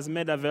Christ has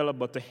made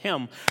available to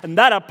him. And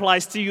that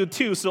applies to you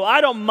too. So I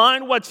don't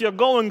mind what you're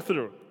going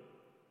through.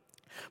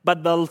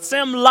 But the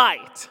same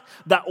light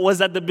that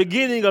was at the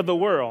beginning of the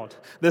world,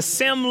 the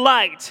same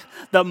light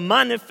that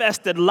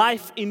manifested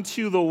life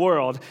into the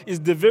world, is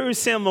the very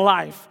same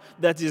life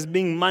that is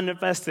being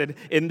manifested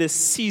in this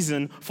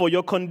season for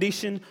your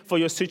condition, for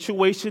your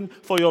situation,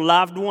 for your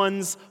loved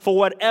ones, for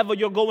whatever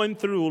you're going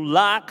through,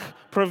 lack,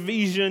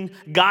 provision,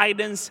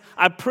 guidance.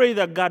 I pray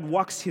that God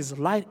works his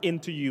light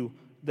into you.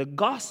 The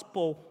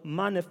gospel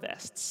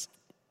manifests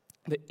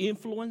the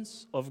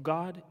influence of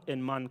God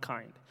in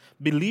mankind.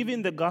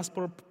 Believing the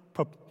gospel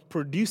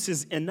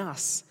produces in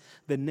us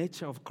the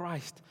nature of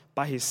Christ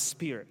by his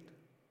Spirit.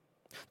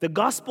 The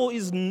gospel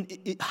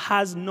it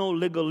has no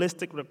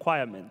legalistic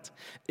requirement.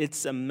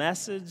 It's a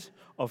message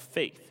of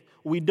faith.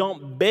 We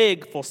don't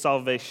beg for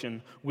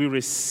salvation, we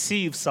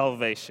receive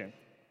salvation.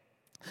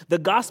 The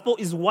gospel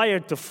is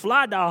wired to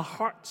flood our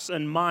hearts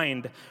and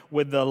mind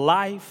with the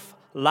life,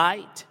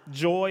 light,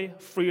 joy,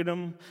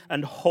 freedom,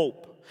 and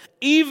hope.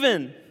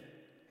 Even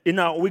in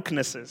our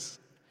weaknesses,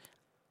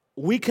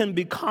 we can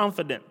be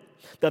confident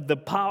that the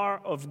power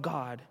of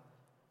God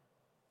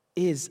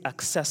is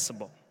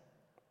accessible.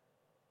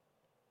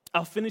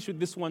 I'll finish with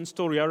this one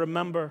story. I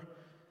remember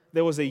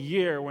there was a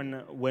year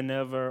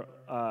whenever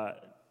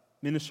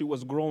ministry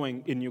was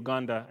growing in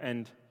Uganda,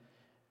 and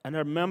I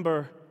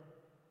remember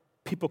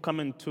people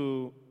coming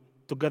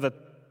together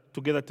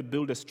to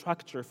build a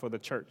structure for the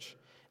church.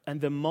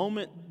 And the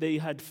moment they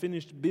had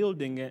finished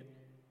building it,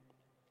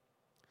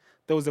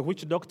 there was a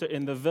witch doctor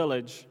in the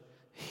village.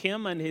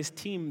 Him and his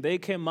team, they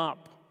came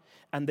up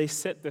and they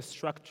set the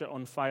structure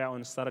on fire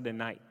on Saturday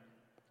night.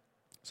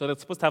 So they're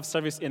supposed to have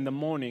service in the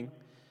morning.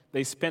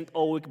 They spent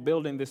all week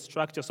building this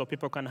structure so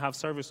people can have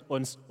service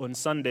on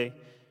Sunday.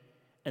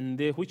 And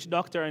the witch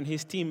doctor and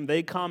his team,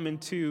 they come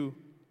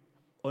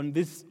on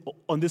this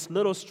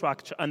little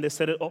structure, and they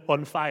set it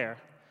on fire.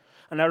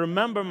 And I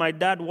remember my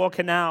dad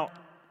walking out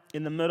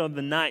in the middle of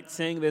the night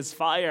saying, "There's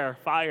fire,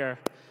 fire."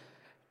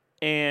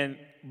 And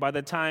by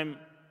the time,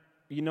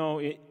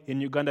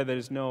 in Uganda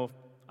there's no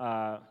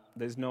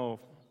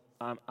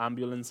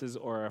ambulances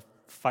or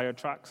fire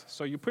trucks.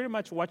 So you pretty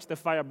much watch the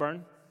fire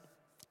burn.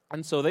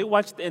 And so they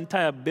watched the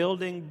entire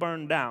building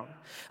burn down.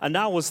 And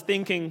I was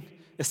thinking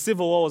a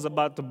civil war was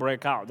about to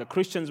break out. The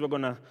Christians were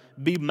going to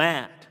be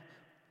mad.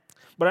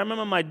 But I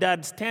remember my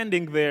dad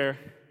standing there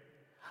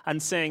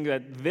and saying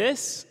that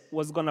this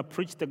was going to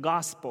preach the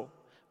gospel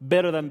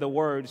better than the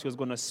words he was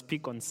going to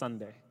speak on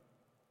Sunday.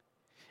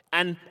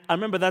 And I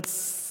remember that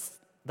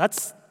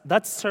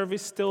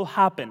service still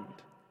happened.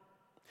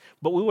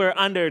 But we were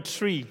under a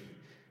tree.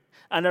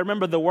 And I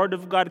remember the word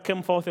of God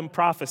came forth in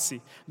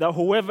prophecy that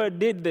whoever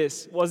did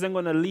this wasn't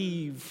going to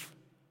leave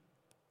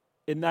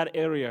in that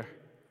area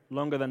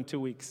longer than 2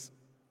 weeks.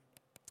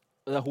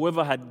 That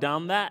whoever had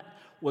done that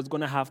was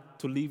going to have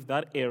to leave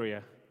that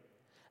area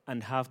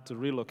and have to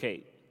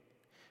relocate.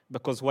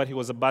 Because what he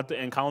was about to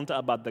encounter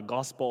about the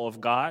gospel of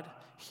God,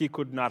 he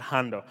could not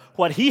handle.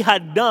 What he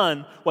had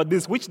done, what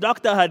this witch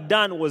doctor had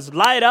done, was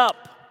light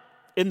up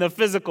in the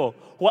physical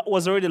what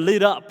was already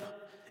lit up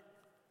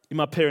in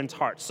my parents'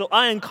 heart. So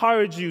I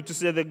encourage you to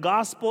say the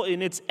gospel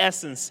in its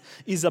essence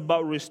is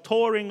about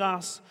restoring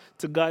us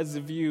to God's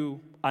view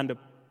and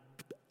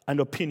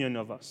opinion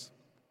of us.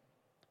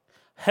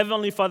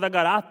 Heavenly Father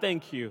God, I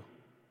thank you.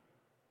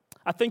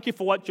 I thank you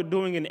for what you're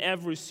doing in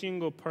every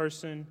single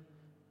person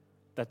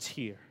that's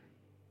here.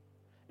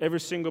 Every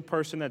single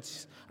person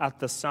that's at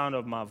the sound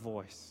of my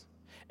voice.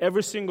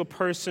 Every single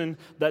person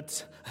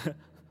that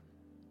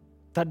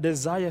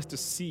desires to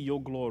see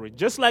your glory.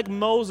 Just like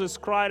Moses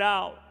cried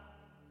out,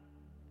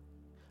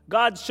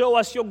 God, show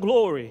us your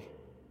glory.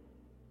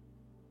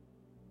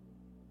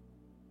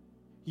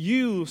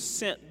 You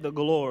sent the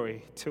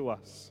glory to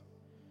us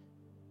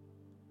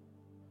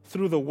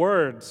through the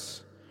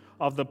words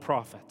of the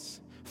prophets,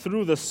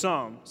 through the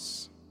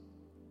Psalms.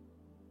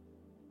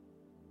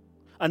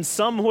 And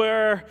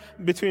somewhere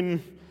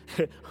between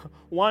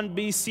 1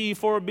 BC,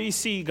 4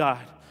 BC,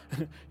 God,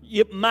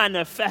 it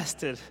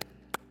manifested.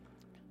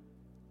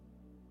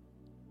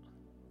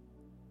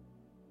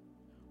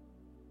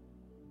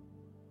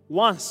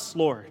 Once,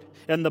 Lord,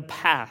 in the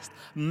past,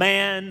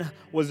 man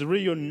was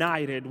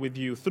reunited with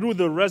you. Through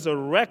the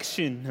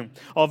resurrection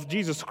of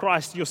Jesus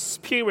Christ, your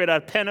spirit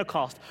at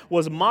Pentecost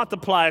was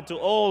multiplied to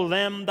all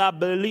them that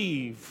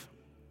believe.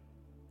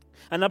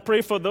 And I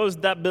pray for those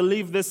that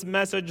believe this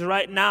message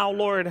right now,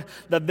 Lord,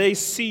 that they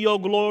see your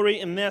glory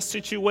in their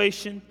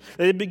situation,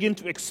 that they begin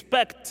to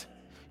expect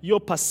your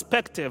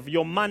perspective,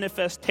 your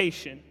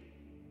manifestation,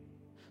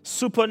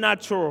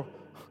 supernatural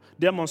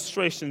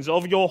demonstrations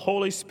of your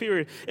Holy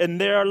Spirit in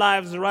their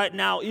lives right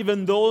now,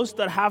 even those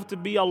that have to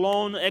be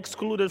alone,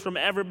 excluded from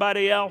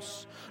everybody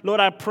else. Lord,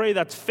 I pray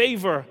that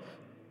favor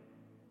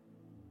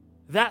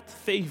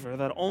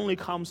that only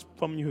comes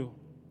from you,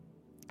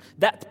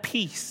 that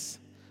peace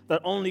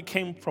that only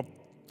came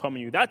from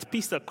you, that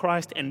peace that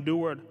Christ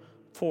endured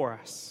for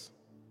us,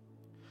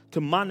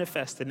 to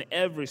manifest in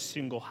every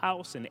single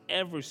house, in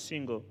every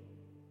single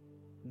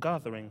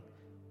gathering,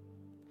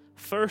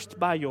 first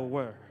by your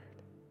word,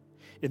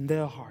 in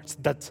their hearts,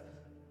 that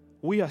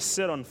we are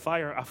set on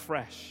fire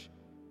afresh.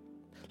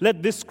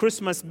 Let this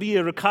Christmas be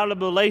a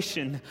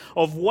recalibration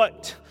of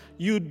what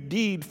you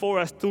did for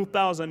us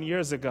 2,000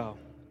 years ago.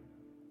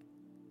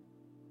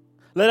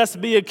 Let us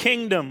be a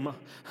kingdom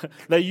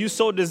that you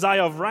so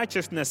desire of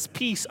righteousness,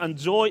 peace, and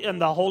joy in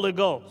the Holy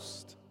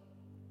Ghost.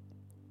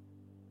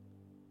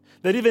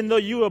 That even though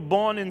you were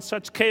born in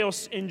such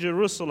chaos in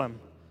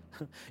Jerusalem,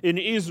 in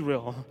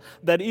Israel,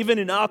 that even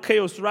in our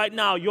chaos right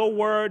now, your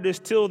word is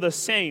still the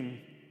same.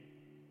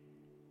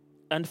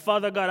 And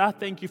Father God, I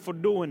thank you for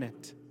doing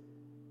it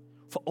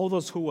for all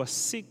those who are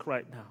sick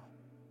right now.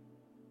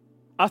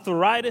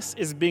 Arthritis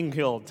is being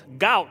healed.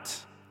 Gout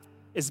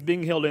is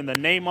being healed in the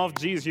name of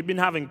Jesus. You've been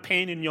having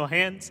pain in your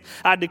hands.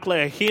 I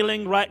declare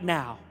healing right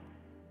now.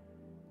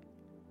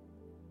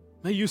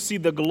 May you see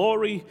the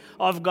glory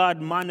of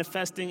God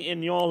manifesting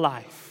in your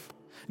life.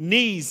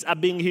 Knees are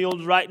being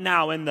healed right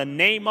now in the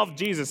name of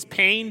Jesus.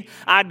 Pain,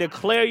 I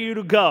declare you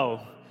to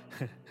go.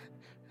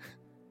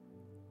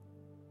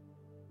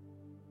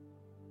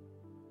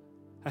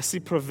 I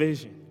see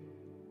provision.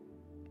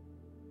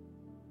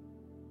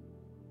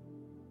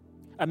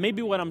 And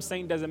maybe what I'm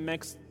saying doesn't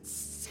make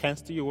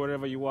sense to you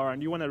wherever you are,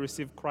 and you want to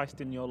receive Christ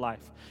in your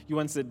life. You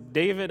want to say,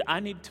 David, I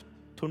need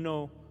to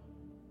know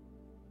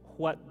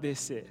what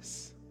this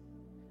is.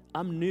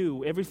 I'm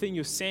new. Everything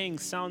you're saying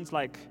sounds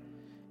like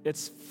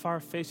it's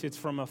far-fetched. It's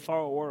from a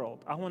far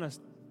world. I want to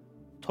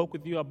talk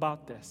with you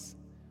about this.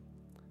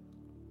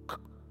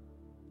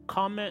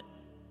 Comment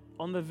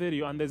on the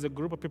video, and there's a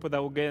group of people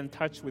that will get in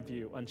touch with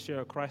you and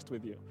share Christ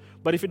with you.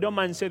 But if you don't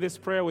mind, say this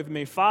prayer with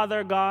me.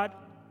 Father God,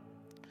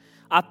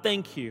 I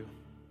thank you.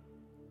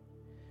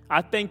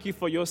 I thank you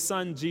for your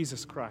Son,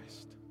 Jesus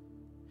Christ.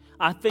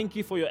 I thank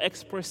you for your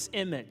express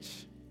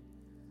image.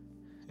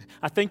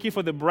 I thank you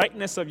for the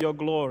brightness of your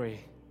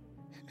glory.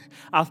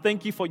 I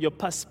thank you for your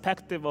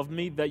perspective of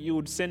me, that you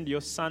would send your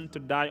Son to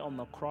die on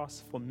the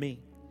cross for me.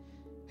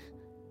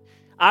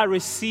 I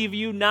receive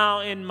you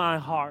now in my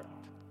heart.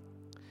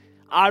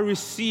 I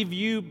receive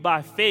you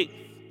by faith.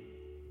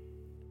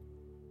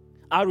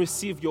 I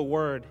receive your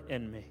word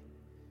in me.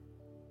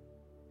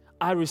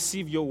 I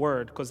receive your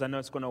word because I know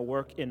it's going to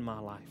work in my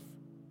life.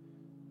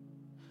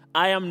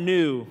 I am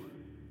new.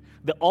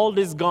 The old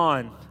is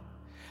gone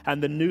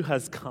and the new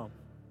has come.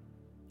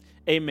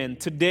 Amen.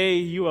 Today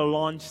you are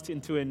launched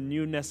into a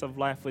newness of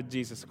life with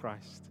Jesus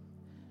Christ.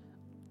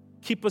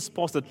 Keep us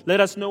posted.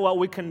 Let us know what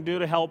we can do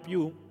to help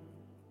you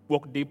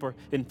walk deeper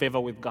in favor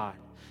with God.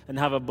 And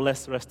have a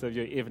blessed rest of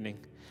your evening.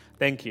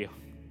 Thank you.